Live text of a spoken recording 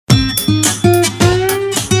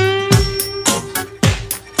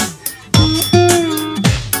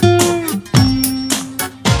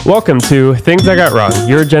Welcome to Things I Got Wrong,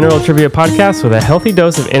 your general trivia podcast with a healthy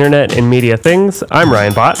dose of internet and media things. I'm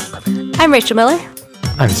Ryan Bott. I'm Rachel Miller.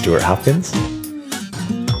 I'm Stuart Hopkins.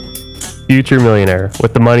 Future millionaire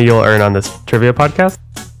with the money you'll earn on this trivia podcast?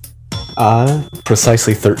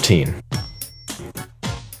 Precisely 13.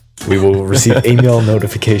 We will receive email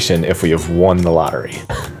notification if we have won the lottery,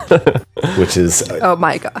 which is... oh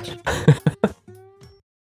my gosh.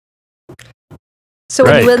 So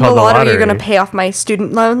when Right, you win the called the lottery, you're lottery. going to pay off my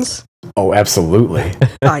student loans? Oh, absolutely.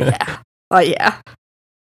 Oh, yeah. Oh, yeah.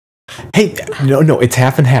 Hey, no, it's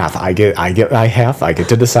half and half. I get my half. I get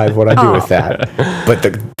to decide what I do with that. But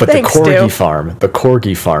Thanks, the Stu.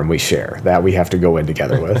 corgi farm we share, that we have to go in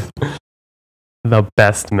together with. The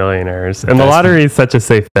best millionaires. And the lottery is such a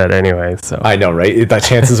safe bet anyway, so. I know, right? The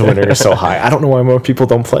chances of winning are so high. I don't know why more people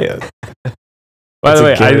don't play it. By the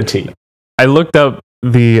way, guarantee. I looked up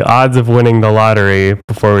the odds of winning the lottery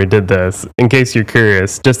before we did this, in case you're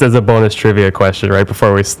curious, just as a bonus trivia question right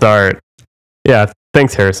before we start. Yeah,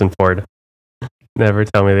 thanks, Harrison Ford. Never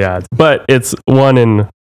tell me the odds. But it's 1 in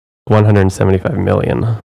 175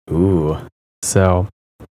 million. Ooh. So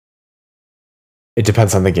It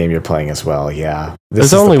depends on the game you're playing as well, yeah. There's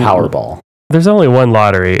This is only the Powerball. there's only one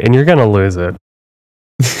lottery, and you're going to lose it.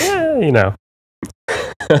 Yeah, you know.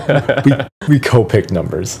 We co-picked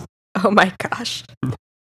numbers. Oh my gosh.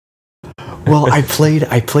 Well, I played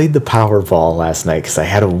the Powerball last night because I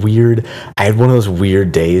had one of those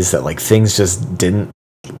weird days that like things just didn't,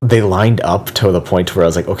 they lined up to the point where I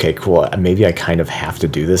was like, okay, cool, maybe I kind of have to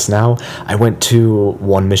do this now. I went to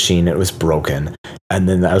one machine, it was broken, and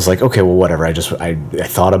then I was like, okay, well, whatever. I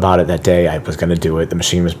thought about it that day. I was going to do it. The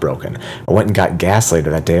machine was broken. I went and got gas later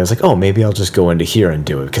that day. I was like, oh, maybe I'll just go into here and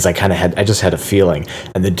do it because I just had a feeling.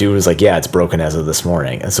 And the dude was like, yeah, it's broken as of this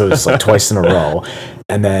morning. And so it was like twice in a row.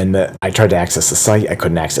 And then I tried to access the site. I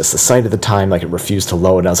couldn't access the site at the time. Like it refused to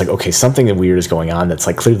load. And I was like, okay, something weird is going on that's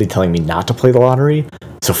like clearly telling me not to play the lottery.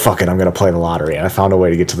 So fuck it, I'm going to play the lottery. And I found a way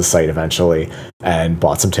to get to the site eventually and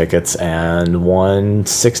bought some tickets and won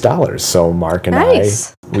 $6. So Mark and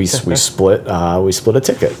Nice. we split a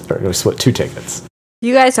ticket. Or we split 2 tickets.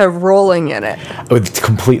 You guys are rolling in it.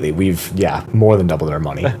 Completely. We've more than doubled our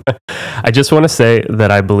money. I just want to say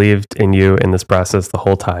that I believed in you in this process the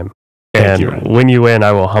whole time. Thank And you, Ryan. when you win,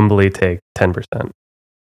 I will humbly take 10%.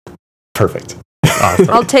 Perfect. Awesome.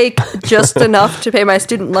 I'll take just enough to pay my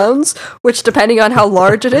student loans, which, depending on how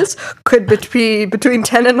large it is, could be between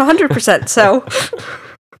 10 and 100%. So,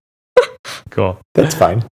 Cool. That's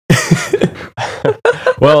fine.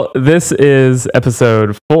 Well, this is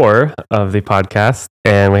episode 4 of the podcast,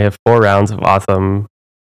 and we have 4 rounds of awesome.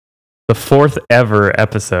 The 4th ever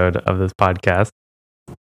episode of this podcast,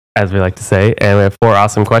 as we like to say, and we have 4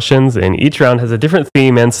 awesome questions, and each round has a different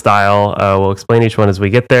theme and style. We'll explain each one as we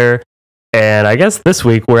get there. And I guess this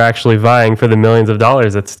week we're actually vying for the millions of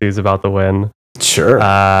dollars that Stu's about to win. Sure.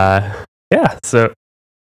 Yeah, so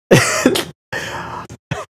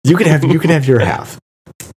You can have your half.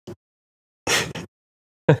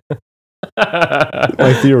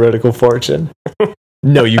 My theoretical fortune.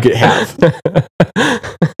 No, you get half.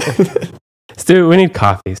 Stu, we need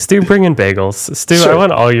coffee. Stu, bring in bagels. Stu, I Sure.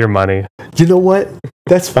 want all your money. You know what?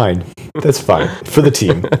 That's fine. That's fine. For the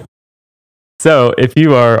team. So, if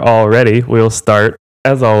you are all ready, we'll start,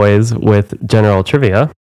 as always, with general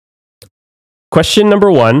trivia. Question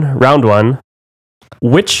number 1, round 1.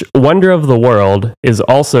 Which wonder of the world is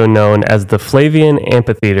also known as the Flavian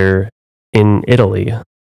Amphitheater in Italy?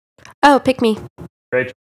 oh, pick me.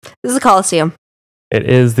 Great. This is the Colosseum. It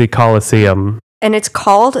is the Colosseum. And it's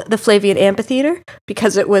called the Flavian Amphitheater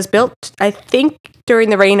because it was built, I think,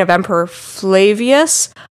 during the reign of Emperor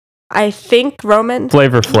Flavius. I think Roman.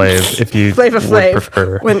 Flavor Flav, if you Flavor would Flav.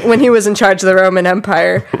 prefer. When he was in charge of the Roman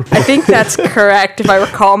Empire. I think that's correct if I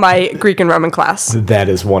recall my Greek and Roman class. That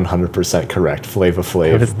is 100% correct. Flava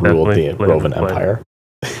That is Flav ruled the definitely Roman Flava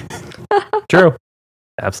Flav. Empire. True.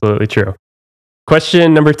 Absolutely true.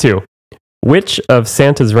 Question number 2. Which of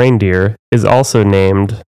Santa's reindeer is also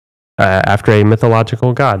named after a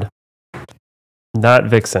mythological god? Not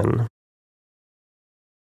Vixen.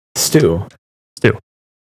 Stu. Stu.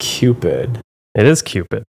 Cupid. It is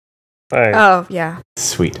Cupid. Nice. Oh, yeah.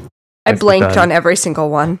 Sweet. I Nicely blanked done. on every single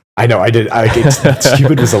one. I know. I did.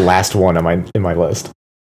 Cupid was the last one in my list.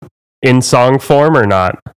 In song form or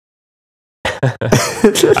not? I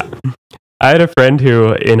had a friend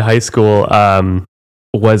who in high school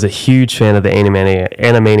was a huge fan of the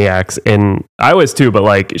Animaniacs, and I was too, but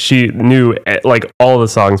like she knew like all the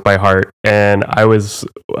songs by heart. And I was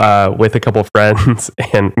with a couple friends,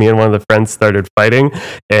 and me and one of the friends started fighting,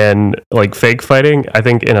 and like fake fighting, I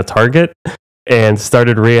think in a Target. and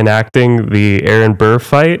started reenacting the Aaron Burr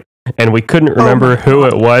fight. And we couldn't remember who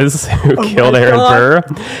it was who killed Aaron Burr.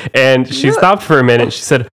 And she stopped for a minute. She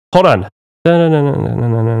said, "Hold on.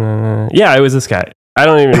 Yeah, it was this guy. I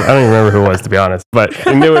don't even remember who it was, to be honest. But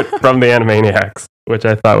I knew it from the Animaniacs, which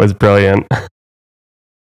I thought was brilliant."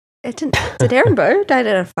 Did Aaron Burr die in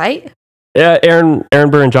a fight? Yeah, Aaron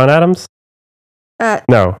Burr and John Adams?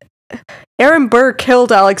 No. Aaron Burr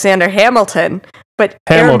killed Alexander Hamilton, but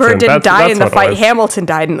Aaron Burr didn't die in the fight. Hamilton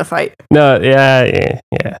died in the fight. No, yeah.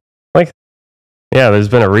 There's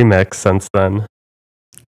been a remix since then.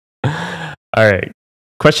 All right.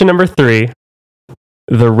 Question number 3.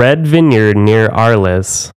 The Red Vineyard near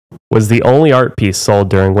Arles was the only art piece sold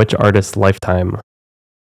during which artist's lifetime?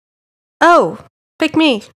 Oh, pick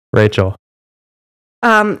me. Rachel.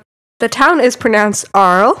 The town is pronounced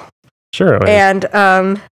Arles. Sure. And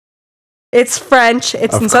it's French.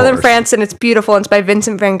 It's in southern France, and it's beautiful. And it's by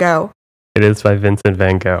Vincent van Gogh. It is by Vincent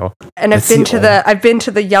van Gogh. And I've been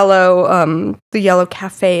to the yellow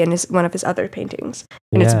cafe in one of his other paintings.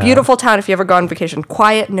 And it's a beautiful town if you ever go on vacation.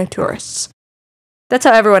 Quiet, no tourists. That's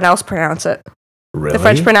how everyone else pronounce it. Really? The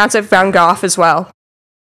French pronounce it Van Gogh as well.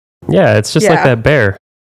 Yeah, it's just like that bear.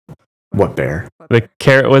 What bear?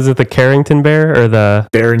 Was it the Carrington bear or the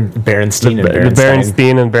Berenstein and the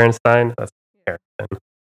Berenstein and Berenstein? That's Carrington.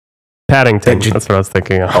 Paddington. That's what I was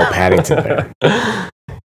thinking of. Oh, Paddington bear.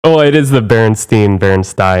 Oh, it is the Bernstein.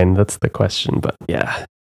 That's the question, but yeah.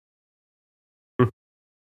 All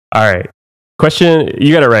right. Question,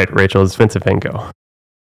 you got it right, Rachel. It's Vincent van Gogh.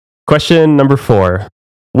 Question number 4.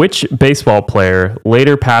 Which baseball player,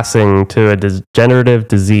 later passing to a degenerative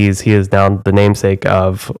disease he is now the namesake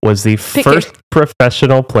of, was the first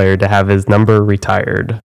professional player to have his number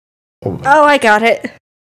retired? Oh, I got it.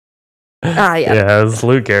 Yeah. Yeah, it was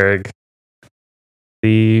Lou Gehrig.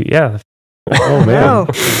 Oh, man.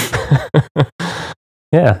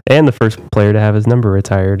 Yeah, and the first player to have his number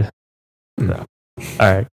retired. So.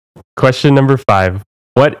 All right. Question number 5.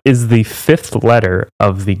 What is the 5th letter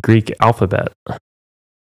of the Greek alphabet?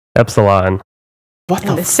 Epsilon. What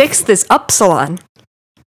the 6th is upsilon.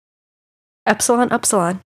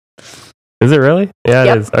 Epsilon. Is it really? Yeah,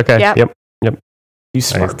 it is. Okay. Yep. You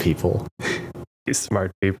smart people. You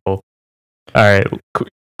smart people. All right.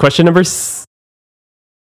 Question number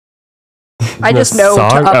I just know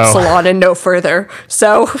to upsilon and no further.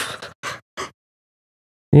 So.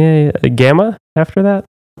 Yeah. Gamma after that?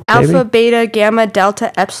 Alpha, maybe? beta, gamma,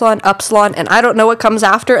 delta, epsilon, upsilon, and I don't know what comes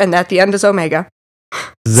after, and at the end is omega.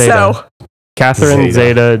 Zeta. So. Catherine,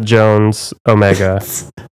 Zeta, Jones, Omega.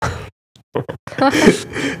 All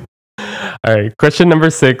right. Question number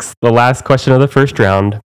 6, the last question of the first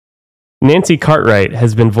round. Nancy Cartwright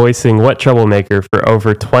has been voicing what troublemaker for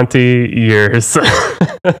over 20 years?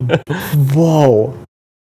 Whoa.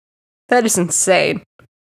 That is insane.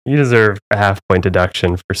 You deserve a half-point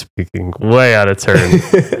deduction for speaking way out of turn.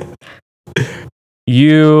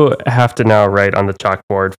 You have to now write on the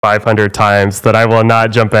chalkboard 500 times that I will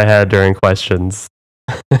not jump ahead during questions.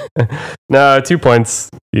 No, 2 points.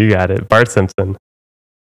 You got it. Bart Simpson.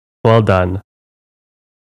 Well done.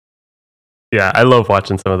 Yeah, I love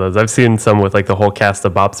watching some of those. I've seen some with like the whole cast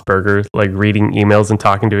of Bob's Burgers, like reading emails and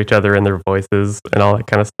talking to each other in their voices and all that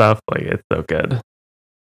kind of stuff. Like, it's so good.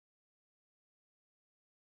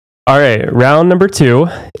 All right, round number 2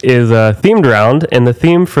 is a themed round, and the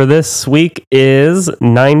theme for this week is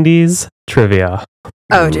 90s trivia.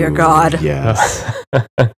 Oh, dear God. Yes.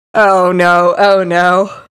 Oh, no.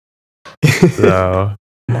 So,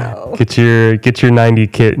 no. get your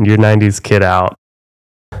 90s kid out.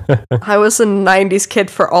 I was a 90s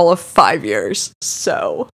kid for all of 5 years,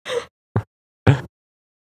 so.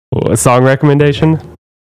 A song recommendation?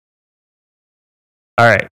 All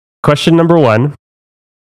right, question number 1.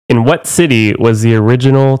 In what city was the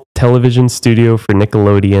original television studio for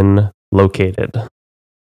Nickelodeon located? It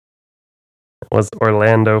was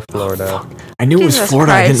Orlando, Florida. Oh, I knew it was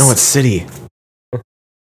Florida. Christ. I didn't know what city.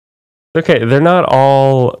 Okay, they're not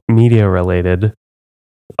all media related.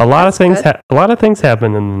 A lot of things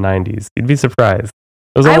happened in the 90s. You'd be surprised.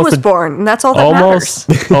 I was born, and that's all that matters.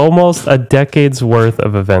 Almost a decade's worth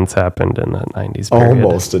of events happened in the 90s period.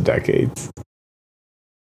 Almost a decade.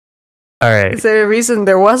 All right. Is there a reason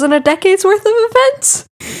there wasn't a decade's worth of events?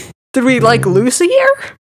 Did we, lose a year?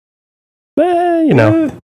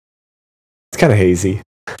 It's kind of hazy.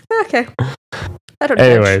 Okay. I don't know.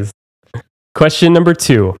 Anyways, question number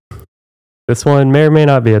 2. This one may or may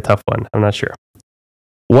not be a tough one. I'm not sure.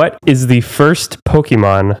 What is the first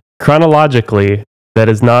Pokemon, chronologically, that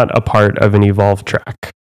is not a part of an evolve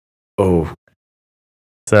track? Oh.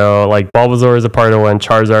 So, like, Bulbasaur is a part of one,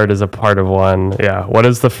 Charizard is a part of one. Yeah. What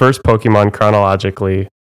is the first Pokemon chronologically,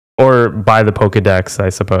 or by the Pokedex, I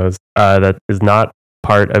suppose, that is not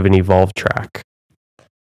part of an evolved track?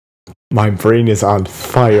 My brain is on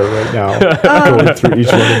fire right now. Going through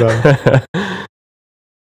each one of them.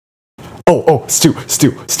 Oh, Stu.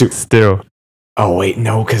 Stu. Oh wait,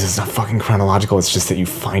 no, because it's not fucking chronological. It's just that you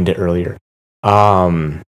find it earlier.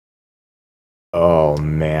 Oh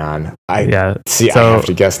man. I have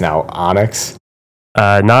to guess now. Onyx.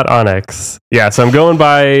 Not Onyx. Yeah, so I'm going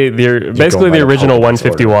by basically the original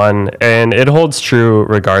 151, and it holds true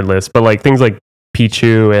regardless. But like things like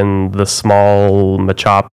Pichu and the small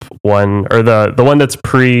Machop one, or the one that's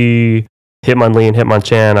pre Hitmonlee and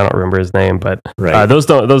Hitmonchan. I don't remember his name, but those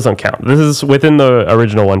don't count. This is within the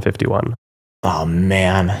original 151. Oh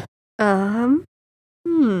man.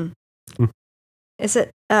 Is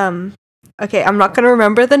it okay, I'm not going to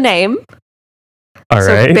remember the name. All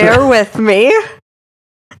right. Bear with me.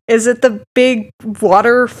 Is it the big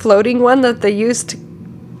water floating one that they used?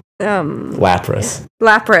 Lapras.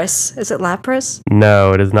 Lapras. Is it Lapras?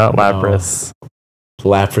 No, it is not Lapras.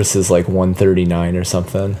 Lapras is like 139 or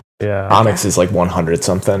something. Yeah. Onyx is like 100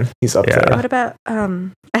 something. He's up there. What about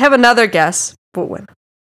I have another guess, but when?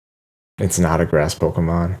 It's not a grass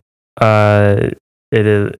Pokemon.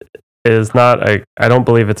 It is not I don't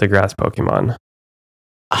believe it's a grass Pokemon.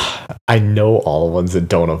 I know all the ones that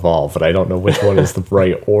don't evolve, but I don't know which one is the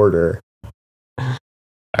right order.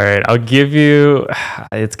 All right, I'll give you.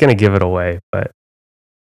 It's gonna give it away, but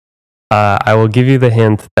I will give you the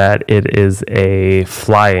hint that it is a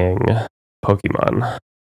flying Pokemon.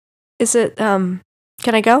 Is it? Can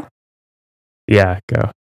I go? Yeah,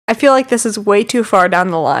 go. I feel like this is way too far down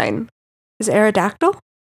the line. Is it Aerodactyl?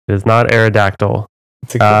 It is not Aerodactyl.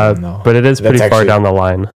 It's a good one, though. But it is pretty far down the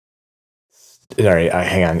line. All right,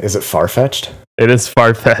 hang on. Is it Farfetch'd? It is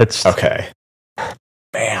Farfetch'd. Okay.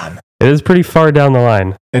 Man. It is pretty far down the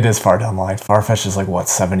line. It is far down the line. Farfetch'd is like, what,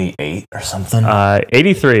 78 or something?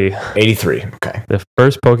 83. 83, okay. The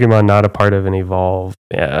first Pokemon not a part of an evolve.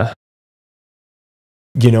 Yeah.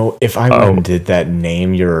 You know, if I went and did that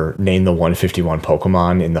name the 151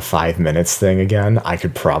 Pokemon in the 5 minutes thing again, I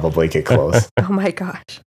could probably get close. Oh my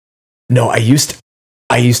gosh. No, I used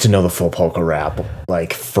to know the full Poke Rap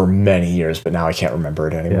like for many years, but now I can't remember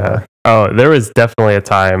it anymore. Yeah. Oh, there was definitely a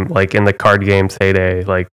time like in the card games heyday,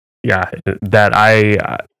 like that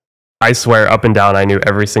I swear up and down I knew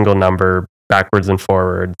every single number backwards and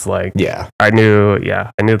forwards. Like I knew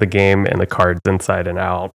the game and the cards inside and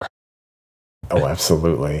out. Oh,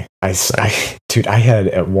 absolutely. Dude, I had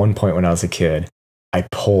at one point when I was a kid, I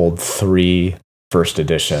pulled 3 first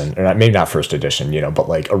edition, or maybe not first edition, but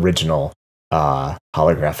like original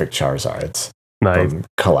holographic Charizards from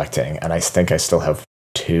collecting, and I think I still have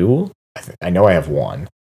 2. I know I have 1.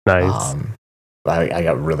 Nice. I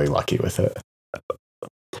got really lucky with it.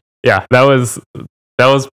 Yeah,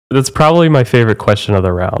 that's probably my favorite question of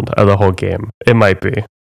the round of the whole game. It might be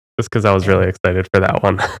just because I was really excited for that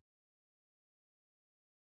one.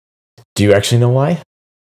 Do you actually know why?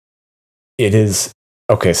 It is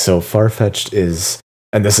okay. So Farfetch'd is,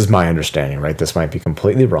 and this is my understanding, right? This might be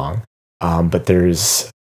completely wrong. But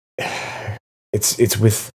it's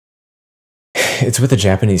with a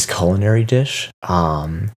Japanese culinary dish,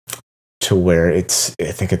 to where I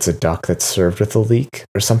think it's a duck that's served with a leek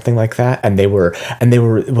or something like that. And they were,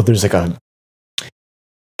 well, there's like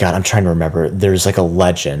God, I'm trying to remember. There's like a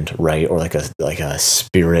legend, right? Or like a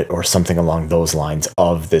spirit or something along those lines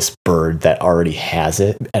of this bird that already has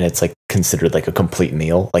it, and it's like considered like a complete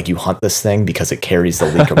meal. Like you hunt this thing because it carries the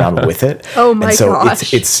leek around with it. Oh my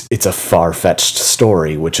gosh! It's a far-fetched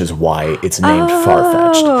story, which is why it's named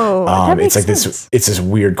Farfetch'd. It's like sense. It's this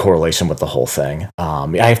weird correlation with the whole thing.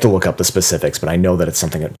 I have to look up the specifics, but I know that it's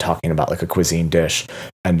something talking about like a cuisine dish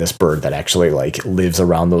and this bird that actually like lives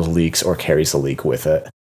around those leeks or carries the leek with it.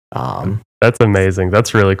 That's amazing.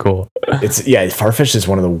 That's really cool. Farfetch'd is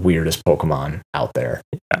one of the weirdest Pokemon out there.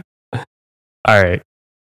 Yeah. All right.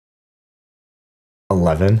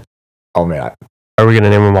 11. Oh man. Are we gonna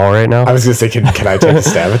name them all right now? I was gonna say, can I take a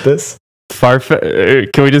stab at this?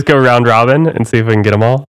 Can we just go round robin and see if we can get them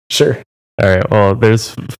all? Sure. All right. Well,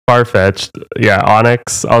 there's Farfetch'd. Yeah,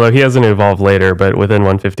 Onyx. Although he hasn't evolved later, but within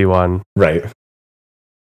 151. Right.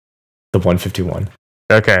 The 151.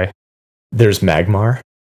 Okay. There's Magmar.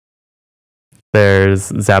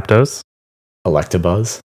 There's Zapdos.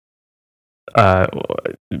 Electabuzz.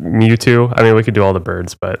 Mewtwo. I mean, we could do all the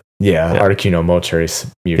birds, but Articuno, Moltres,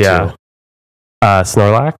 Mewtwo. Yeah.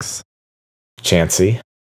 Snorlax. Chansey.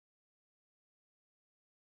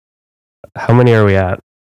 How many are we at?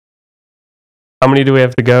 How many do we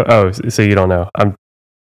have to go? Oh, so you don't know.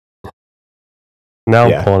 Now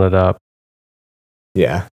Yeah. I'm pulling it up.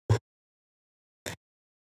 Yeah.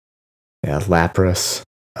 Yeah, Lapras.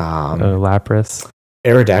 Lapras.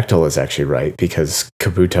 Aerodactyl is actually right because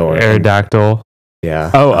Kabuto and Aerodactyl.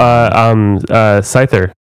 yeah. Oh,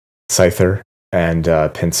 Scyther. Scyther and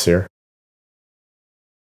Pinsir.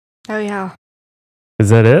 Oh yeah. Is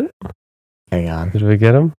that it? Hang on. Did we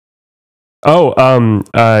get him? Oh,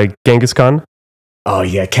 Genghis Khan. Oh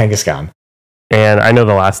yeah, Kangaskhan. And I know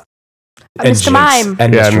the last. And Mr. Jinx. Mime.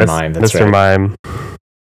 And Mr. Mime. That's Mr. right. Mime.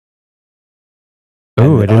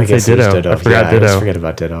 Oh, I didn't guess say it was Ditto. I forgot yeah, I Ditto. always forget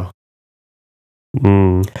about Ditto.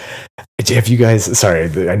 Mm. Have you guys?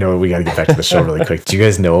 Sorry, I know we got to get back to the show really quick. Do you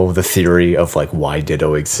guys know the theory of like why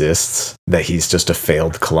Ditto exists? That he's just a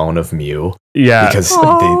failed clone of Mew. Yeah. Because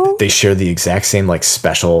Aw. they share the exact same like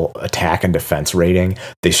special attack and defense rating.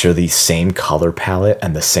 They share the same color palette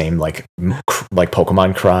and the same like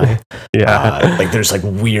Pokemon cry. Yeah. Like there's like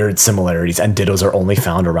weird similarities, and Dittos are only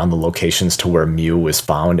found around the locations to where Mew was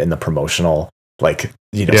found in the promotional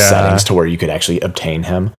settings to where you could actually obtain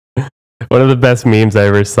him. One of the best memes I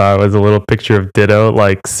ever saw was a little picture of Ditto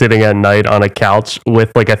like sitting at night on a couch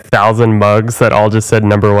with like 1,000 mugs that all just said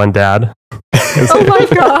 #1 dad. Oh my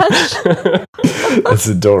gosh. That's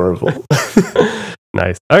adorable.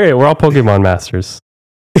 Nice. Okay, we're all Pokemon masters.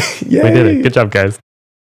 Yay. We did it. Good job, guys.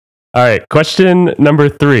 All right, question number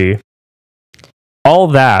 3. All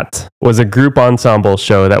That was a group ensemble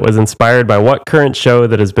show that was inspired by what current show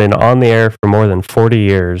that has been on the air for more than 40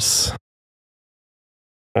 years?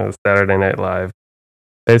 Saturday Night Live.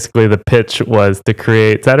 Basically, the pitch was to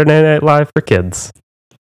create Saturday Night Live for kids.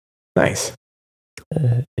 Nice.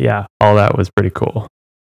 Yeah, All That was pretty cool.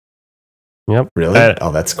 Yep. Really?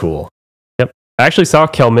 Oh, that's cool. I actually saw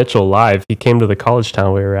Kel Mitchell live. He came to the college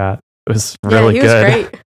town we were at. It was Yeah, really he was good.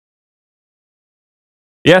 great.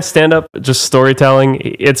 Yeah, stand up, just storytelling.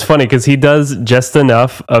 It's funny because he does just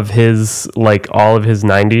enough of his, like, all of his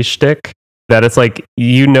 90s shtick that it's like,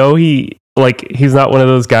 he's not one of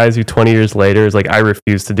those guys who 20 years later is like, I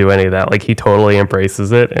refuse to do any of that. Like, he totally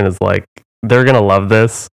embraces it and is like, they're going to love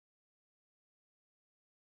this.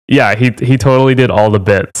 Yeah, he totally did all the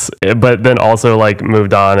bits, but then also, like,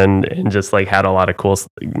 moved on and just, like, had a lot of cool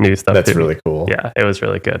new stuff. That's too. really cool. Yeah, it was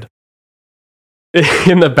really good.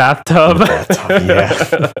 In the bathtub.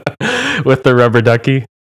 Yeah. With the rubber ducky.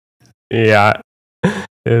 Yeah. It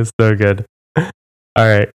was so good. All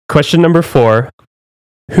right. Question number 4.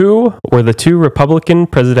 Who were the 2 Republican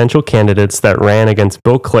presidential candidates that ran against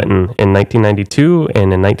Bill Clinton in 1992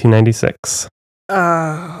 and in 1996?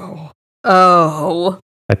 Oh.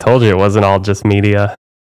 I told you it wasn't all just media.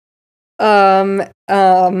 I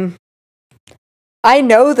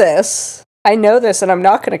know this. And I'm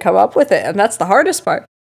not going to come up with it, and that's the hardest part.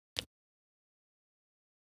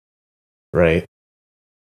 Right.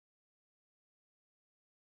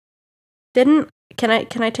 Can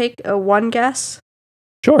I take a one guess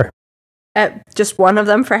Sure. at just one of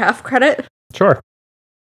them for half credit? Sure.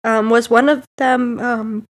 Was one of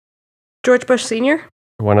them George Bush Sr.?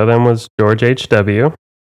 One of them was George H.W.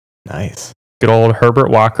 Nice. Good old Herbert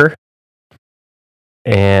Walker.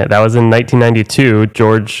 And that was in 1992.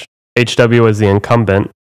 George H.W. was the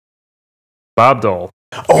incumbent. Bob Dole.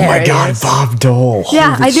 Oh There my it God, is. Bob Dole.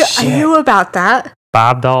 Yeah, Holy I shit. knew about that.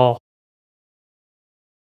 Bob Dole.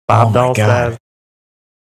 Bob Oh my Dole God.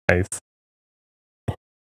 says. Nice.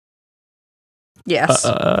 Yes.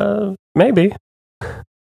 Maybe.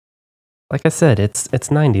 Like I said, it's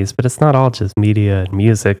 90s, but it's not all just media and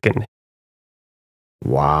music and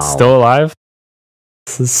Wow. still alive.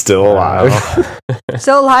 Still alive.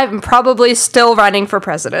 Still alive and probably still running for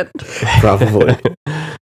president. Probably.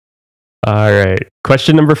 All right.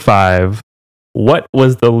 Question number 5. What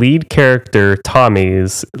was the lead character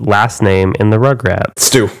Tommy's last name in the Rugrats?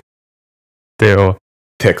 Stu.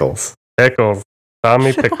 Pickles. Pickles.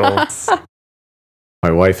 Tommy Pickles. My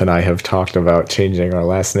wife and I have talked about changing our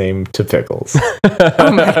last name to Pickles.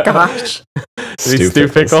 Oh my gosh. Stu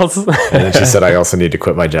Pickles. And then she said I also need to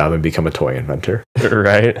quit my job and become a toy inventor.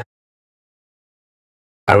 Right.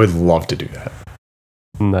 I would love to do that.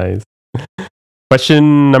 Nice.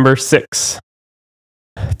 Question number 6.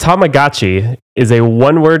 Tamagotchi is a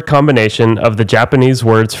one-word combination of the Japanese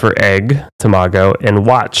words for egg, tamago, and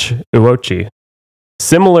watch, uochi.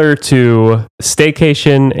 Similar to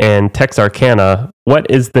Staycation and Texarkana, what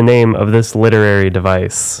is the name of this literary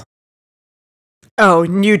device? Oh,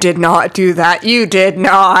 you did not do that. You did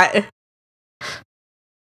not.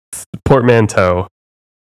 Portmanteau,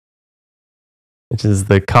 which is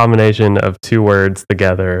the combination of 2 words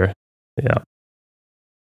together. Yeah.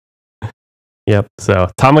 Yep. So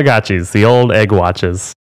Tamagotchis, the old egg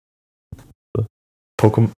watches.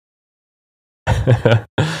 Pokemon.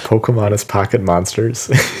 Pokemon as pocket monsters.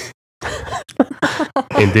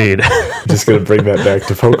 Indeed. Just gonna bring that back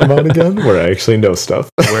to Pokemon again, where I actually know stuff.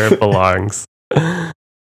 Where it belongs. All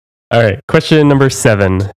right, question number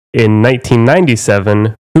 7. In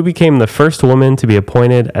 1997, who became the first woman to be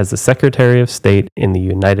appointed as the Secretary of State in the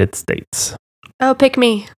United States? Oh, pick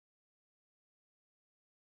me.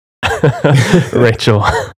 Rachel.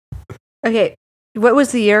 Okay, what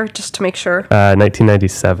was the year, just to make sure?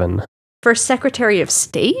 1997. For Secretary of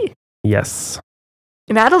State? Yes.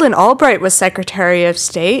 Madeleine Albright was Secretary of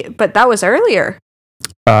State, but that was earlier.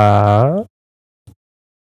 Yeah.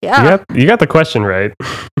 You got the question right.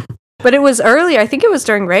 But it was earlier. I think it was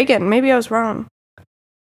during Reagan. Maybe I was wrong.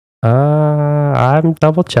 I'm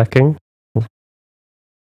double checking.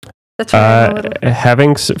 That's right.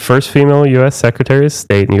 Having first female U.S. Secretary of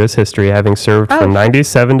State in U.S. history, having served from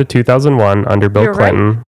 97 to 2001 under Bill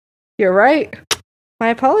Clinton. Right. You're right. My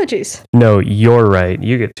apologies. No, you're right.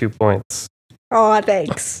 You get 2 points. Oh,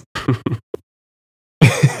 thanks.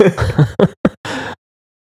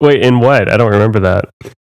 Wait, in what? I don't remember that.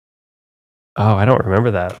 Oh, I don't remember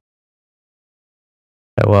that.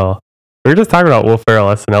 Well, we were just talking about Will Ferrell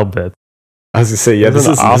SNL bits. I was gonna say, yeah, this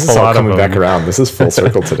is all coming back around. This is full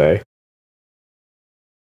circle today.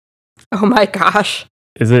 Oh my gosh.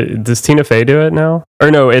 Does Tina Fey do it now?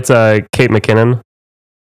 Or no, it's Kate McKinnon.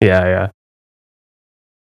 Yeah.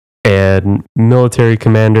 And military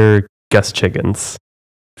commander Gus Chickens.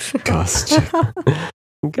 Gus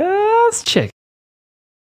Chickens.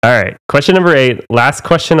 All right, question number 8. Last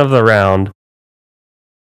question of the round.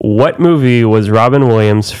 What movie was Robin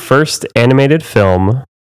Williams' first animated film,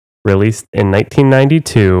 released in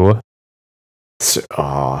 1992?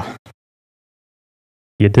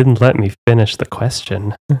 You didn't let me finish the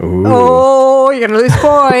question. Ooh. Oh, you're going to lose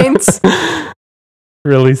points.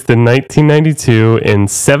 Released in 1992 in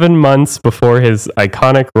 7 months before his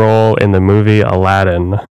iconic role in the movie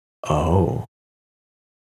Aladdin. Oh.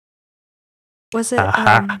 Was it?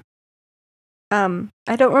 I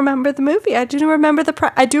don't remember the movie. I do remember the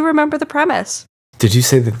premise. Did you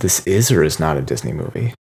say that this is or is not a Disney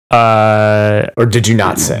movie? Or did you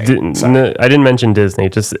not say? I didn't mention Disney.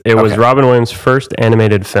 Just it was Robin Williams' first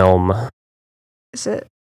animated film. Is it?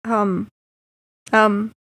 I've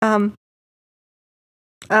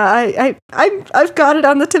got it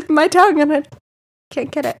on the tip of my tongue and I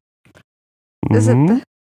can't get it. Is it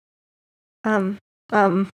the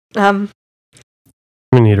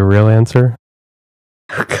We need a real answer.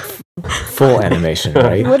 Full animation,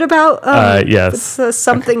 right? What about yes. It's the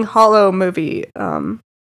Something Hollow movie.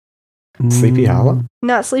 Sleepy Hollow?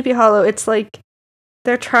 Not Sleepy Hollow. It's like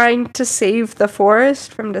they're trying to save the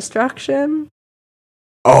forest from destruction.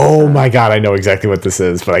 Oh my god, I know exactly what this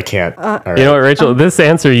is, but I can't. Right. You know what, Rachel? This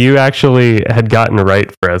answer you actually had gotten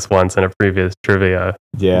right for us once in a previous trivia.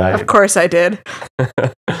 Yeah. Of course I did. All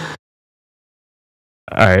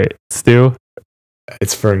right, Stu?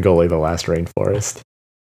 It's Fern Gully, The Last Rainforest.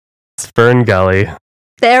 It's Fern Gully.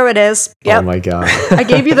 There it is. Yep. Oh my god. I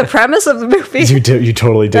gave you the premise of the movie. You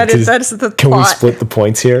totally did. That is the Can plot. we split the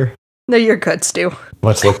points here? No, you're good, Stu.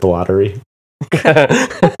 Much like the lottery.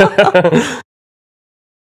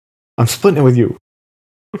 I'm splitting it with you.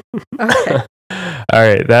 Okay. All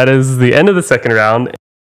right, that is the end of the second round.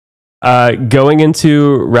 Going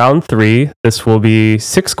into round 3, this will be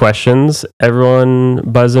 6 questions. Everyone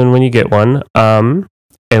buzz in when you get one.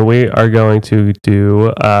 And we are going to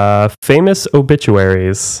do famous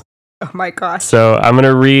obituaries. Oh my gosh. So I'm going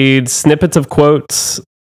to read snippets of quotes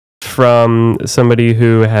from somebody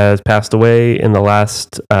who has passed away in the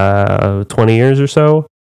last 20 years or so.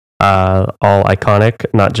 All iconic,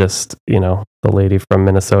 not just, the lady from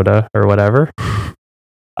Minnesota or whatever.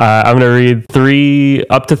 I'm going to read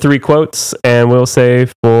up to 3 quotes, and we'll say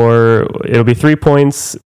it'll be 3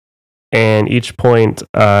 points, and each point,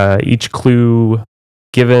 each clue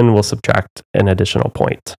given will subtract an additional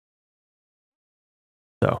point.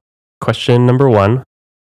 So, question number 1.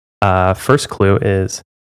 First clue is,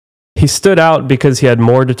 he stood out because he had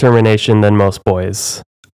more determination than most boys.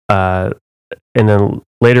 And then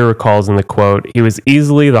later recalls in the quote, he was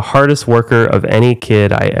easily the hardest worker of any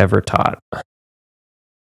kid I ever taught.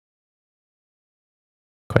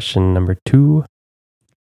 Question number 2,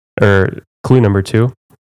 or clue number 2.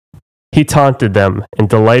 He taunted them and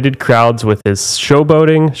delighted crowds with his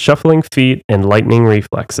showboating, shuffling feet, and lightning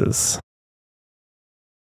reflexes.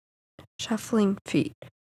 Shuffling feet.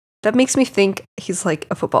 That makes me think he's like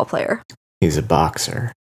a football player. He's a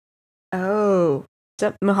boxer. Oh. Is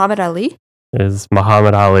that Muhammad Ali? Is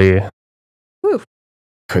Muhammad Ali. Ooh.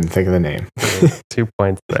 Couldn't think of the name. 2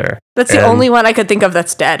 points there. That's the only one I could think of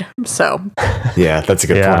that's dead. So. Yeah, that's a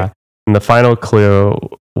good point. And the final clue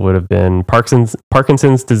would have been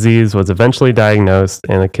Parkinson's disease was eventually diagnosed,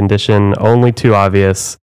 and a condition only too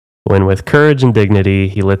obvious when, with courage and dignity,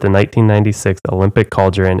 he lit the 1996 Olympic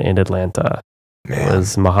cauldron in Atlanta. Man. It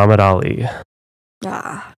was Muhammad Ali.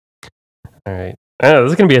 Ah. All right. Oh,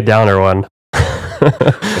 this is going to be a downer one.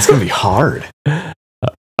 It's going to be hard. All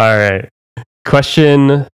right.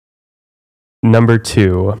 Question number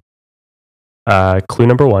 2. Clue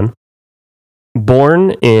number 1.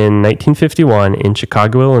 Born in 1951 in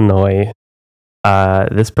Chicago, Illinois,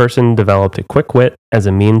 this person developed a quick wit as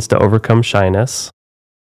a means to overcome shyness.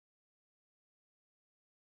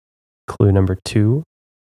 Clue number 2.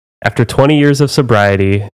 After 20 years of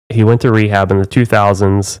sobriety, he went to rehab in the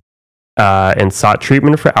 2000s and sought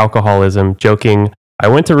treatment for alcoholism, joking, "I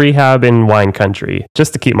went to rehab in wine country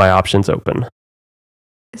just to keep my options open."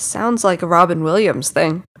 It sounds like a Robin Williams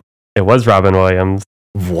thing. It was Robin Williams.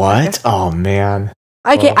 What? Oh, man.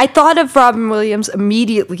 Okay, Well- I thought of Robin Williams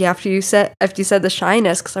immediately after you said the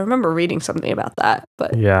shyness, because I remember reading something about that.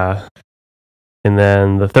 But Yeah. And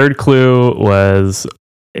then the third clue was,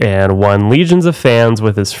 and won legions of fans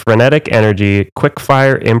with his frenetic energy,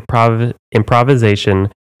 quick-fire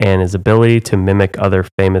improvisation, and his ability to mimic other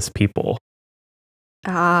famous people.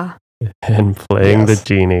 And playing Yes. the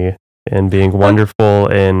genie and being wonderful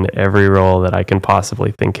in every role that I can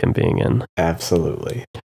possibly think him being in. Absolutely.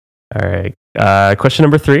 All right. Question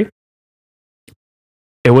number 3.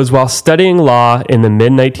 It was while studying law in the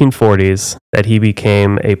mid-1940s that he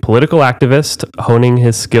became a political activist, honing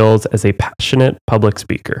his skills as a passionate public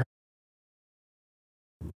speaker.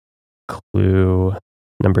 Clue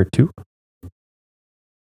number 2.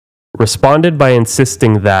 Responded by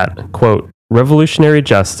insisting that, quote, revolutionary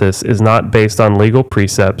justice is not based on legal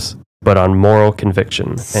precepts, but on moral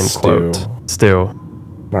conviction, end quote. Stu.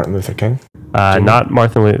 Martin Luther King? Not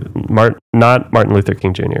Martin Luther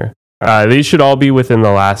King Jr. These should all be within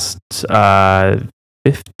the last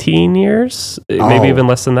 15 years, maybe even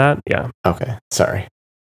less than that. Yeah, Okay. Sorry.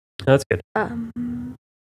 that's good.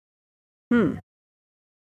 Hmm.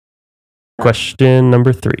 Question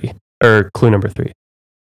number 3, or clue number 3.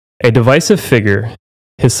 A divisive figure.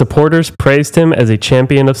 His supporters praised him as a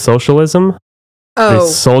champion of socialism, a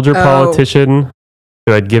soldier politician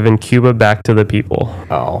who had given Cuba back to the people.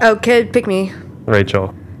 Oh. Kid, pick me.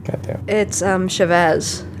 Rachel. Goddamn. It's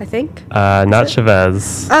Chavez, I think. Not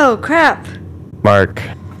Chavez. Oh crap! Mark.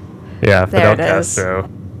 Yeah, There Fidel it is. Castro.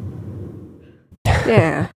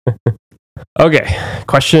 Yeah. Okay,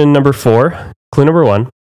 question number 4. Clue number 1.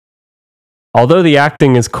 Although the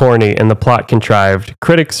acting is corny and the plot contrived,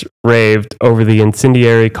 critics raved over the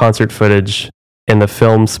incendiary concert footage, and the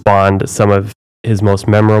film spawned some of his most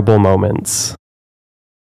memorable moments.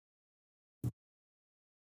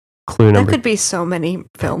 Clue That number could be so many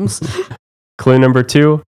films. Clue number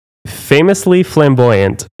 2. Famously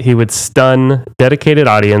flamboyant, he would stun dedicated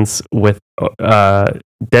audience the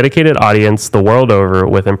world over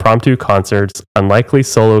with impromptu concerts, unlikely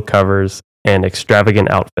solo covers, and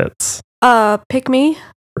extravagant outfits. Pick me.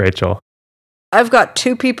 Rachel. I've got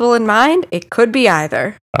 2 people in mind. It could be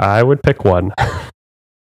either. I would pick one.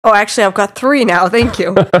 Oh, actually, I've got 3 now. Thank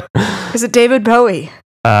you. Is it David Bowie?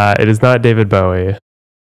 It is not David Bowie.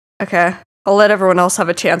 Okay. I'll let everyone else have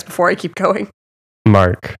a chance before I keep going.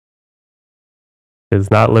 Mark. It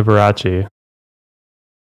is not Liberace.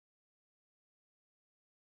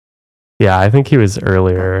 Yeah, I think he was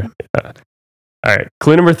earlier. All right.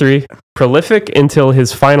 Clue number 3. Prolific until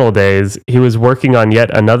his final days, he was working on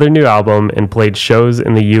yet another new album and played shows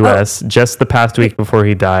in the U.S. just the past week before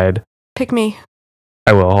he died. Pick me.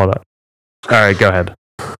 I will. Hold on. All right, go ahead.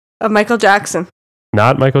 Michael Jackson.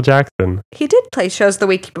 Not Michael Jackson. He did play shows the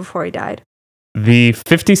week before he died. The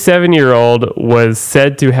 57-year-old was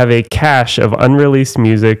said to have a cache of unreleased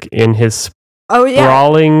music in his Oh, yeah.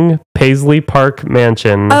 sprawling Paisley Park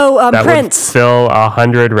mansion that Prince. would fill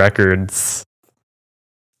 100 records.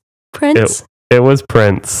 Prince? It was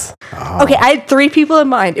Prince. Oh. Okay, I had 3 people in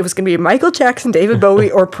mind. It was going to be Michael Jackson, David Bowie,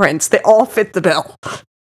 or Prince. They all fit the bill.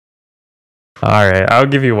 All right, I'll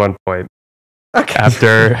give you 1 point. Okay.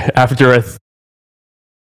 After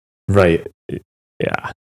Right.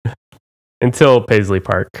 yeah. Until Paisley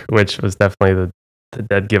Park, which was definitely the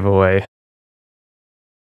dead giveaway.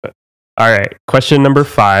 But, all right, question number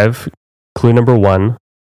 5, clue number 1.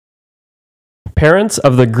 Parents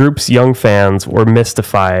of the group's young fans were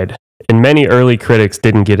mystified, and many early critics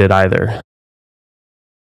didn't get it either.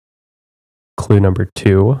 Clue number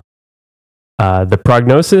 2. The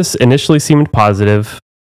prognosis initially seemed positive.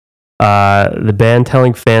 The band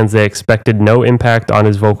telling fans they expected no impact on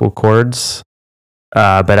his vocal cords,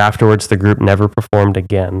 but afterwards the group never performed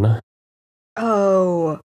again.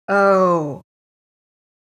 Oh.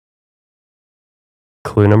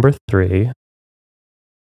 Clue number 3.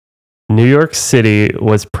 New York City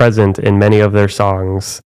was present in many of their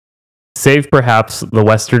songs, save perhaps the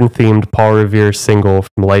Western-themed Paul Revere single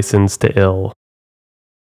from License to Ill.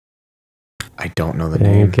 I don't know the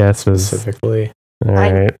Any name guesses? specifically. All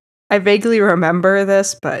right. I vaguely remember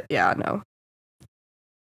this, but yeah, no.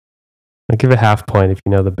 I'll give a half point if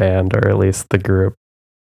you know the band or at least the group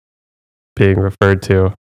being referred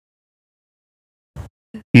to.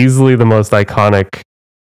 Easily the most iconic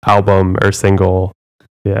album or single.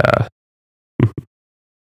 Yeah.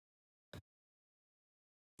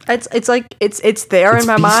 It's like it's there It's in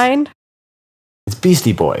my Beast- mind. It's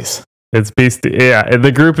Beastie Boys. It's Beastie. Yeah,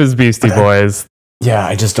 the group is Beastie Okay. Boys. Yeah,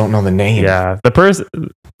 I just don't know the name. Yeah. The person.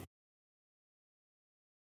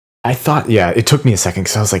 I thought, it took me a second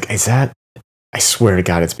because I was like, is that? I swear to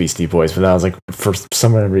God, it's Beastie Boys. But then I was like, for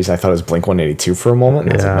some reason, I thought it was Blink 182 for a moment.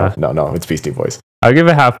 And I was like, no, it's Beastie Boys. I'll give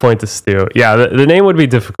a half point to Stu. Yeah, the name would be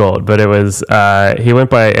difficult, but it was, he went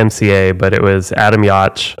by MCA, but it was Adam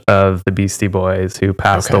Yauch of the Beastie Boys who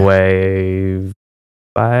passed away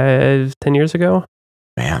 5-10 years ago.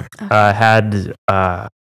 Man. Had, a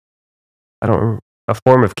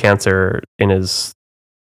form of cancer in his,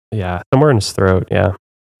 somewhere in his throat. Yeah.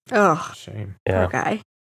 Oh, Shame. Yeah. poor guy.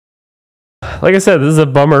 Like I said, this is a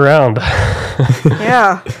bummer round.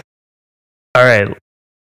 Yeah. All right.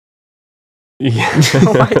 Yeah.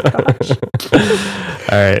 Oh my gosh.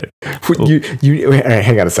 All right. You wait, all right,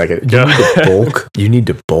 hang on a second. Go. You need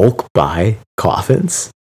to bulk buy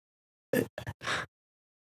coffins?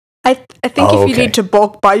 I think if you okay. need to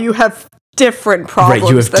bulk buy, you have different problems. Right,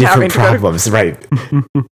 you have than having different to go to- problems. Right.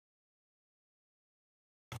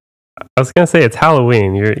 I was gonna say it's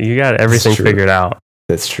Halloween. You got everything true. figured out.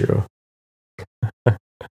 That's true.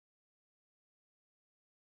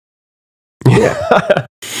 Yeah.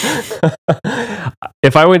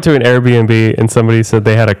 If I went to an Airbnb and somebody said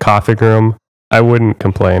they had a coffin room, I wouldn't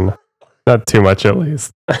complain. Not too much, at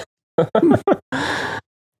least. All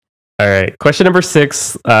right. Question number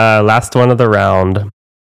 6. Last one of the round.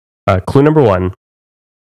 Clue number 1.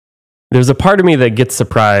 There's a part of me that gets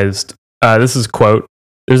surprised. This is quote.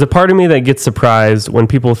 There's a part of me that gets surprised when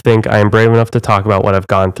people think I am brave enough to talk about what I've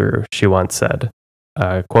gone through, she once said.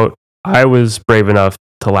 Quote, I was brave enough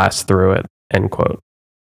to last through it, end quote.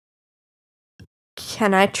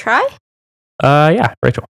 Can I try? Yeah,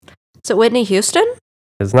 Rachel. Is it Whitney Houston?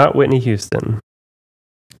 It's not Whitney Houston.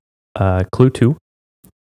 Clue 2.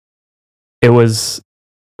 Clue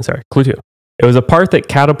 2. It was a part that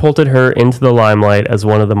catapulted her into the limelight as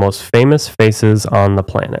one of the most famous faces on the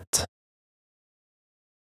planet.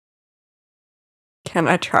 Can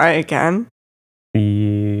I try again?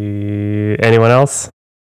 Anyone else?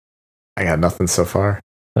 I got nothing so far.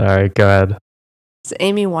 All right, go ahead. Is it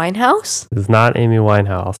Amy Winehouse? It's not Amy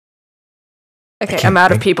Winehouse. Okay, can't I'm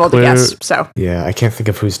out of think. people to Clue- guess, so. Yeah, I can't think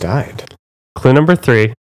of who's died. Clue number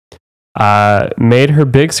 3. Made her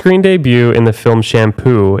big screen debut in the film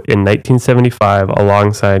Shampoo in 1975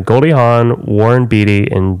 alongside Goldie Hawn, Warren Beatty,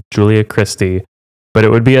 and Julia Christie, but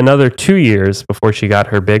it would be another 2 years before she got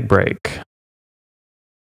her big break.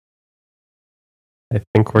 I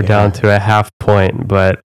think we're down to a half point,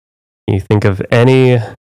 but you think of any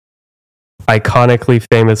iconically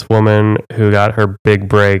famous woman who got her big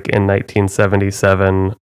break in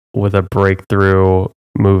 1977 with a breakthrough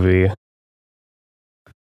movie.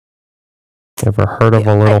 Ever heard of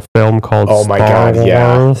a little film called Oh my Star God,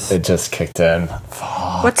 yeah. Wars? It just kicked in.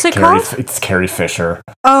 Fuck, What's it Carrie- called? It's Carrie Fisher.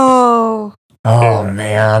 Oh. Oh,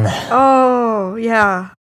 man. Oh,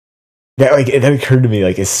 yeah. That occurred to me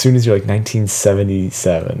as soon as you're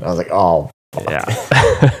 1977. I was like, oh, fuck.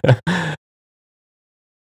 Yeah.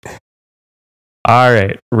 All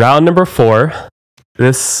right. Round number 4.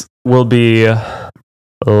 This will be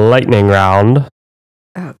lightning round.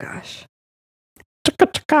 Oh, gosh.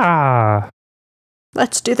 Chaka-chaka.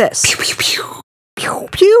 Let's do this. Pew, pew, pew. Pew,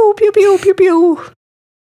 pew, pew, pew, pew, pew.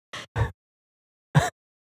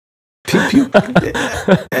 Pew, pew.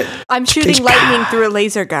 I'm shooting lightning through a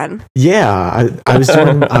laser gun. Yeah, I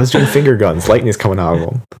was doing finger guns. Lightning is coming out of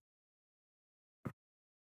them.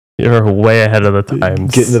 You're way ahead of the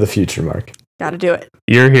times. Get into the future, Mark. Gotta do it.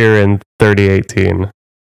 You're here in 3018.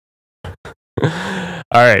 All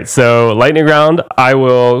right, so lightning round. I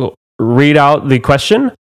will read out the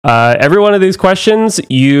question. Every one of these questions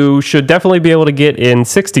you should definitely be able to get in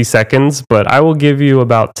 60 seconds, but I will give you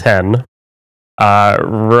about 10.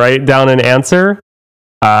 Write down an answer.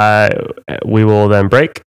 We will then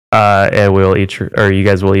break, and you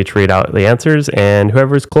guys will each read out the answers, and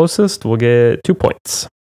whoever's closest will get 2 points.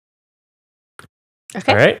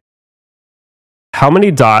 Okay. All right. How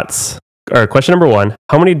many dots question number 1.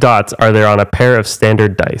 How many dots are there on a pair of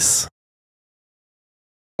standard dice?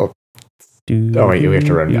 Oh, wait, we have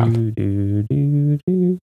to run down.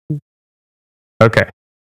 Okay.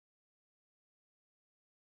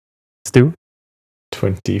 Stu?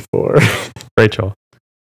 24. Rachel?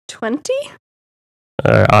 20?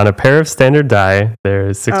 On a pair of standard die,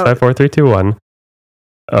 there's 6, 5, 4, 3, 2, 1.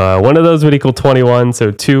 One of those would equal 21, so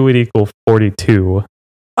 2 would equal 42.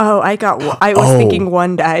 Oh, I was thinking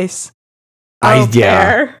 1 dice. Yeah.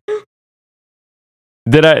 Pair.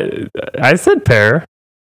 Did I said pair.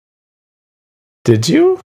 Did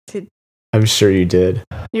you? I'm sure you did.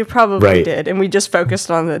 You probably did, and we just focused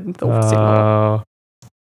on the signal.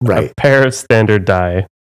 Right. A pair of standard die.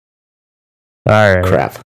 All right.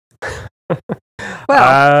 Crap.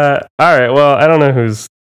 Well. All right. Well, I don't know who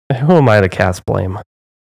am I to cast blame?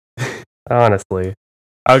 Honestly.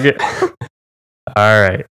 I'll get. All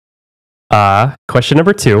right. Question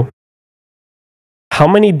number 2. How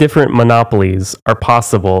many different monopolies are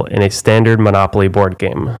possible in a standard Monopoly board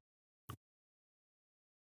game?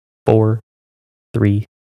 4, 3,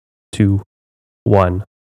 2, 1.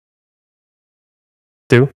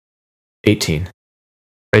 2. 18.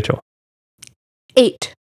 Rachel.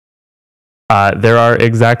 8. There are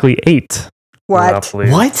exactly 8. What?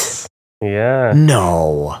 Monopolies. What? Yeah.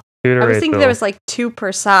 No. I was thinking there was like 2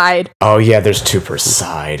 per side. Oh yeah, there's 2 per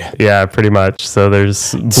side. Yeah, pretty much. So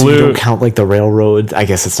there's blue. So you don't count like the railroad. I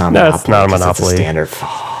guess it's not a monopoly. It's not a monopoly. It's a standard.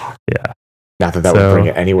 Yeah. Not that would bring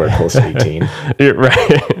it anywhere close to 18. You're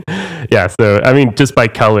right. Yeah. So I mean, just by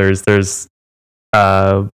colors, there's,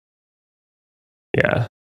 was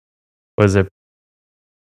it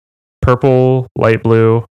purple, light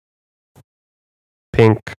blue,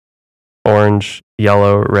 pink, orange,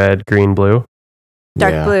 yellow, red, green, blue?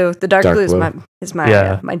 Dark blue. The dark blue is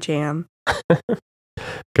my jam.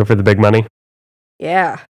 Go for the big money.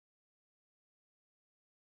 Yeah.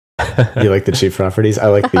 You like the cheap properties? I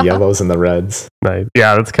like the yellows and the reds. Nice.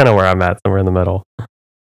 Yeah, that's kind of where I'm at, somewhere in the middle.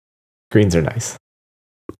 Greens are nice.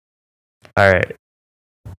 All right.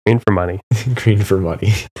 Green for money. Green for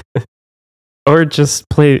money. Or just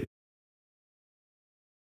play.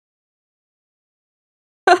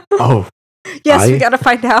 Oh. Yes, we got to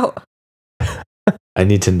find out. I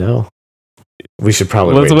need to know. We should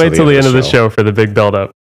probably Let's wait till the end of the show for the big build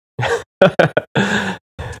up.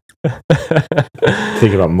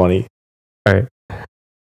 Think about money. All right.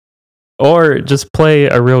 Or just play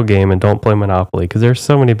a real game and don't play Monopoly because there's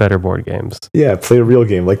so many better board games. Yeah, play a real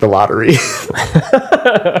game like the lottery.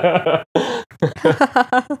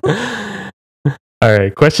 All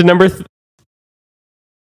right. Question number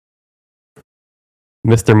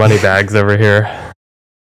Mr. Moneybags over here.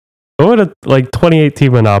 What would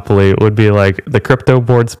 2018 Monopoly would be like the crypto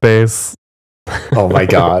board space? Oh my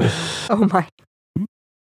god. Oh my.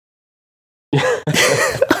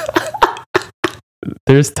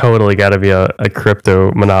 There's totally got to be a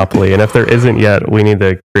crypto Monopoly, and if there isn't yet, we need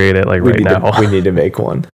to create it right now. We need to make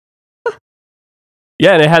one.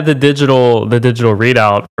 Yeah, and it had the digital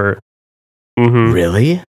readout for. Mm-hmm.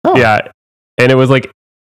 Really? Oh. Yeah, and it was like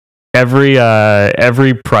every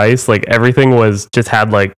price, like everything was just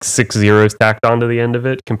had like 6 zeros tacked onto the end of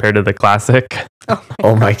it compared to the classic.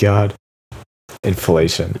 Oh my god.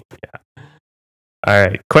 Inflation. Yeah. All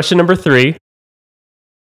right. Question number 3.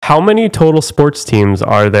 How many total sports teams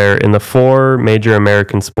are there in the 4 major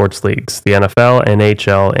American sports leagues? The NFL,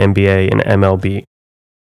 NHL, NBA, and MLB.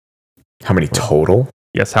 How many total?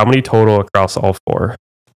 Yes, how many total across all 4?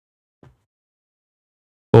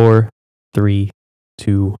 4, 3,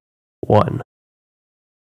 2, 1.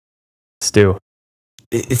 Stu.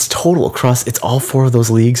 It's total across, it's all 4 of those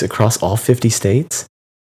leagues across all 50 states?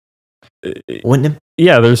 Wouldn't it?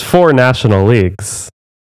 Yeah, there's 4 national leagues.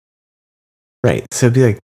 Right. So it'd be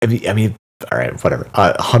like, I mean, all right, whatever.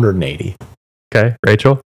 180. Okay,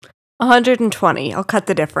 Rachel? 120. I'll cut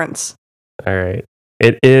the difference. All right.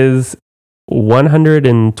 It is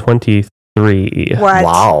 123. What?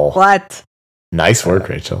 Wow. What? Nice work,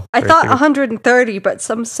 Rachel. I thought 130, but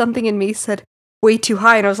something in me said way too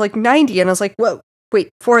high, and I was like 90, and I was like, whoa, wait,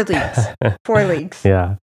 4 leagues. 4 leagues.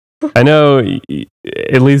 Yeah. I know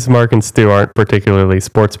at least Mark and Stu aren't particularly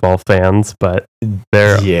sports ball fans, but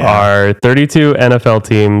there are 32 NFL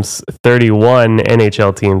teams, 31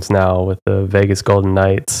 NHL teams now with the Vegas Golden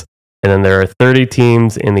Knights, and then there are 30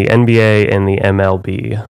 teams in the NBA and the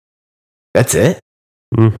MLB. That's it?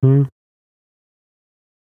 Mm-hmm.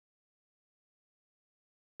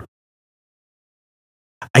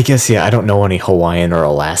 I guess, yeah, I don't know any Hawaiian or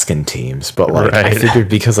Alaskan teams, but like I figured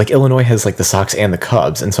because like Illinois has like the Sox and the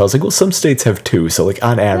Cubs, and so I was like, well, some states have 2, so like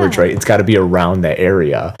on average, right, it's got to be around that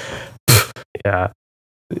area. Yeah.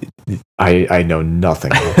 I know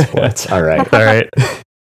nothing about sports. All right. All right.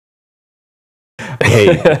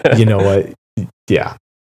 Hey, you know what? Yeah.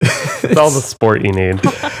 It's all the sport you need.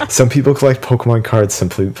 Some people collect Pokemon cards, some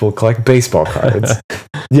people collect baseball cards.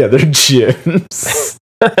 Yeah, they're gyms.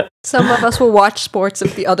 Some of us will watch sports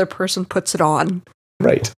if the other person puts it on.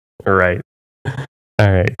 Right. Right.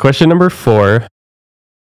 All right. Question number 4.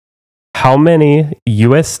 How many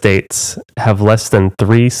U.S. states have less than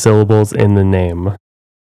 3 syllables in the name?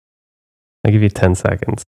 I'll give you 10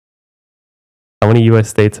 seconds. How many U.S.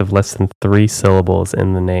 states have less than 3 syllables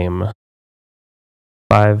in the name?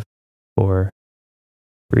 5, 4,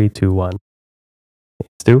 3, 2, 1.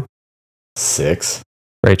 Stu? 6.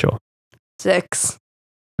 Rachel? 6.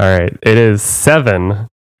 All right. It is 7.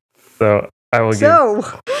 So I will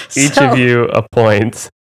give each of you a point.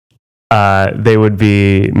 They would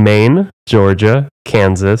be Maine, Georgia,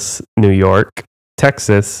 Kansas, New York,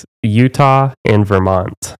 Texas, Utah, and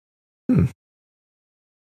Vermont.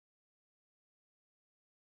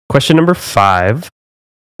 Question number 5.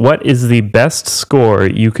 What is the best score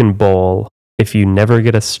you can bowl if you never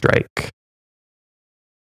get a strike?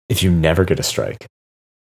 If you never get a strike.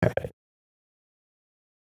 Okay.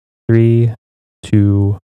 3,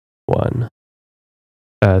 2, 1.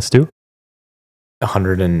 Stu?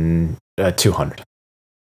 100 and 200.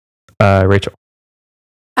 Rachel?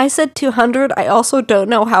 I said 200. I also don't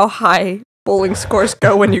know how high bowling scores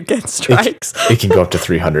go when you get strikes. It can go up to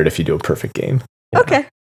 300 if you do a perfect game. Yeah. Okay.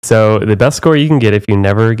 So the best score you can get if you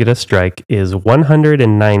never get a strike is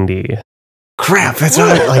 190. Crap, that's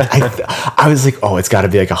what I was like, oh, it's got to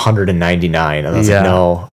be like 199. And I was like,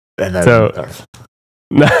 no. And then, so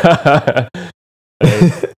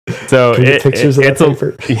can you get pictures of that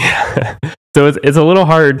paper? Yeah. So it's a little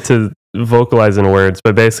hard to vocalize in words,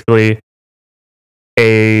 but basically,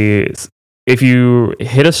 if you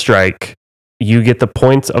hit a strike, you get the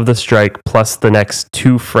points of the strike plus the next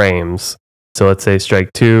 2 frames. So let's say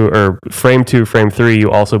strike 2 or frame 2, frame 3,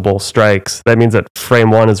 you also bowl strikes. That means that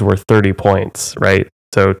frame 1 is worth 30 points, right?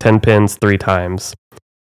 So 10 pins 3 times.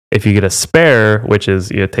 If you get a spare, which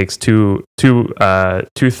is it takes two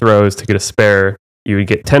throws to get a spare, you would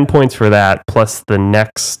get 10 points for that plus the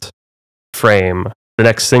next frame, the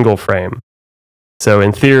next single frame. So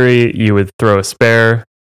in theory, you would throw a spare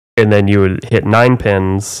and then you would hit 9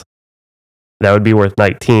 pins. That would be worth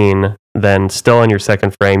 19. Then still on your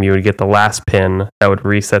second frame, you would get the last pin that would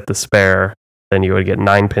reset the spare. Then you would get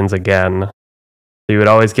 9 pins again. So you would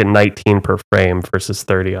always get 19 per frame versus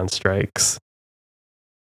 30 on strikes.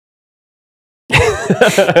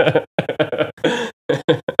 I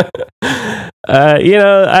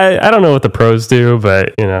don't know what the pros do,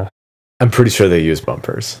 but I'm pretty sure they use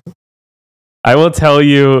bumpers. I will tell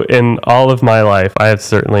you, in all of my life, I have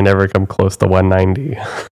certainly never come close to 190.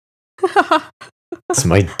 So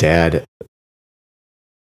my dad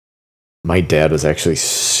was actually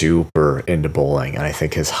super into bowling, and I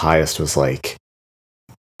think his highest was like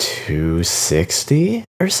 260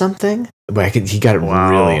 or something. But he got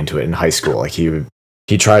really into it in high school. Like he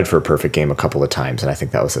tried for a perfect game a couple of times, and I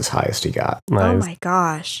think that was his highest he got. Nice. Oh my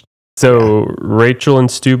gosh. So Rachel and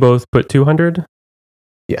Stu both put 200?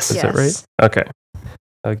 Yes. Is that right? Okay.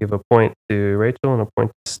 I'll give a point to Rachel and a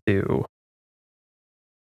point to Stu.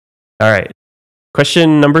 All right.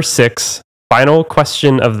 Question number 6. Final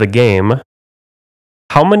question of the game.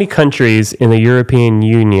 How many countries in the European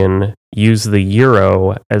Union use the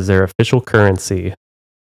euro as their official currency?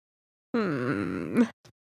 4,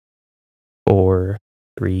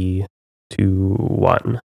 3, 2,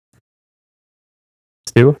 1.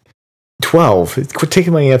 Stu? 12. Quit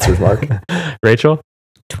taking my answers, Mark. Rachel?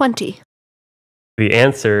 20. The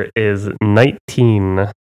answer is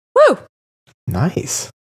 19. Woo! Nice.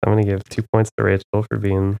 I'm going to give 2 points to Rachel for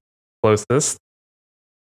being closest.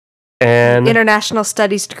 And international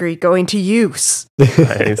studies degree going to use.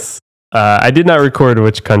 Nice. I did not record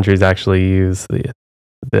which countries actually use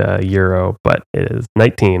the euro, but it is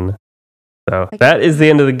 19. So that is the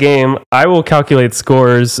end of the game. I will calculate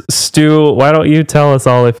scores. Stu, why don't you tell us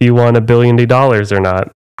all if you won $1 billion or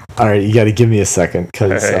not? All right, you got to give me a second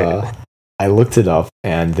because I looked it up,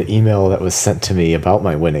 and the email that was sent to me about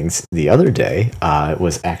my winnings the other day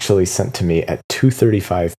was actually sent to me at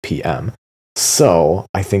 2:35 p.m. So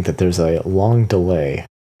I think that there's a long delay.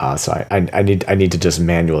 So I need to just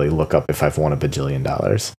manually look up if I've won $1 bajillion.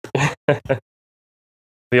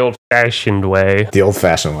 The old-fashioned way. The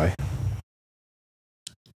old-fashioned way.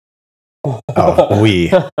 Oh,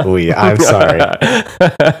 I'm sorry.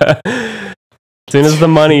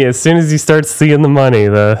 As soon as you start seeing the money,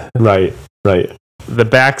 right. The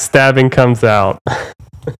backstabbing comes out.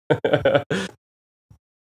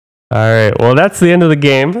 All right. Well, that's the end of the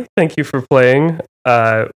game. Thank you for playing.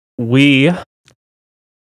 We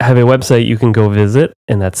have a website you can go visit,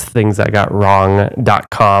 and that's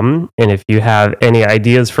thingsthatgotwrong.com. And if you have any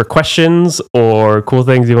ideas for questions or cool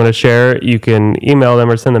things you want to share, you can email them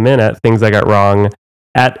or send them in at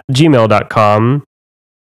thingsthatgotwrong@gmail.com.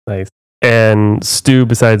 Nice. And Stu,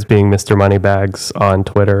 besides being Mr. Moneybags on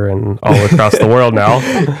Twitter and all across the world now,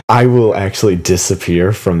 I will actually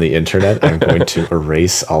disappear from the internet. I'm going to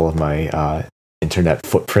erase all of my internet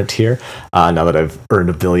footprint here now that I've earned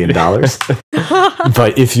 $1 billion.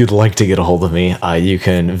 But if you'd like to get a hold of me, you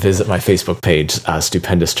can visit my Facebook page,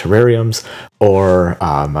 Stupendous Terrariums, or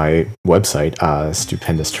my website,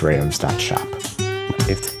 stupendousterrariums.shop.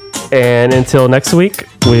 Nice. And until next week,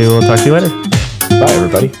 we will talk to you later. Bye,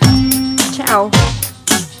 everybody. Ciao.